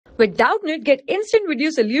With Doubtnut, get instant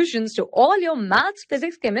video solutions to all your maths,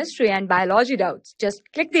 physics, chemistry, and biology doubts. Just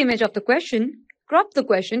click the image of the question, crop the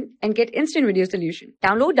question, and get instant video solution.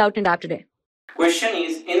 Download Doubtnut app today. Question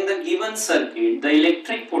is, in the given circuit, the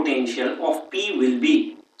electric potential of P will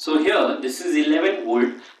be. So here, this is 11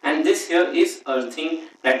 volt and this here is earthing,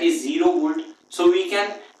 that is 0 volt. So we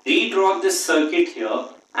can redraw this circuit here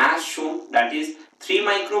as shown, that is 3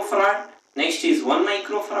 microfarad, next is 1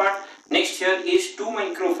 microfarad, next here is 2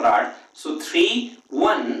 microfarad. So 3,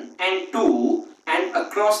 1 and 2, and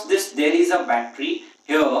across this there is a battery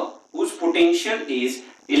here whose potential is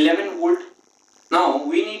 11 volt. Now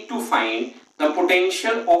we need to find the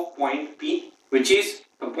potential of point P, which is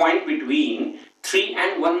the point between 3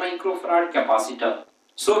 and 1 microfarad capacitor.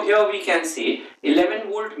 So here we can say 11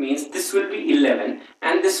 volt means this will be 11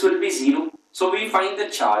 and this will be 0. So we find the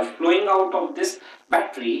charge flowing out of this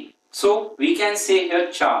battery. So we can say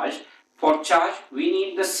here charge. For charge we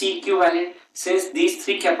need the C equivalent, since these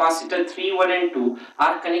three capacitors 3, 1 and 2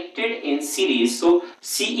 are connected in series. So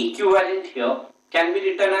C equivalent here can be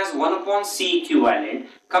written as 1 upon C equivalent,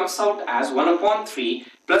 comes out as 1 upon 3,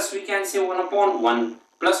 plus we can say 1 upon 1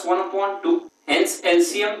 plus 1 upon 2. Hence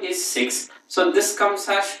LCM is 6. So this comes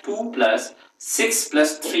as 2 plus 6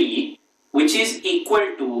 plus 3, which is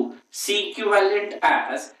equal to C equivalent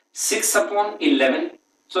as 6 upon 11.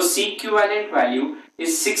 So C equivalent value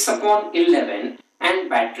is 6 upon 11 and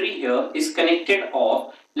battery here is connected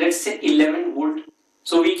of, let's say, 11 volt.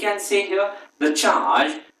 So we can say here the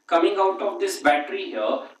charge coming out of this battery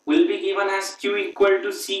here will be given as Q equal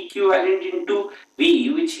to C equivalent into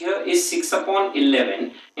V, which here is 6 upon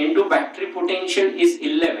 11 into battery potential is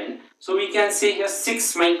 11. So we can say here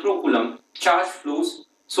 6 microcoulomb charge flows.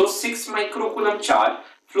 So 6 microcoulomb charge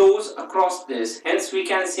flows across this. Hence we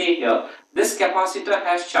can say here this capacitor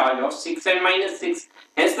has charge of 6 and minus 6.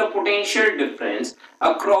 Hence the potential difference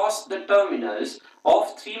across the terminals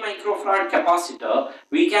of 3 microfarad capacitor,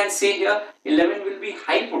 we can say here 11 will be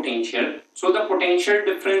high potential. So the potential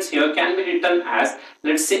difference here can be written as,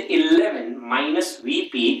 let's say, 11 minus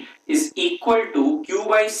Vp is equal to Q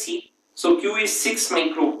by C. So Q is 6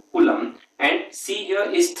 microcoulomb and C here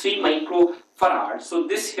is 3 microfarad. So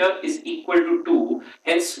this here is equal to 2.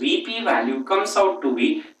 Hence Vp value comes out to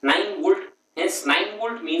be 9 volt. Hence 9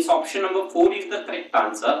 volt means option number 4 is the correct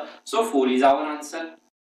answer. So 4 is our answer.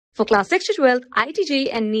 For class 6 to 12, IIT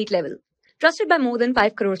JEE and NEET level. Trusted by more than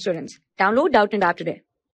 5 crore students. Download Doubtnut app today.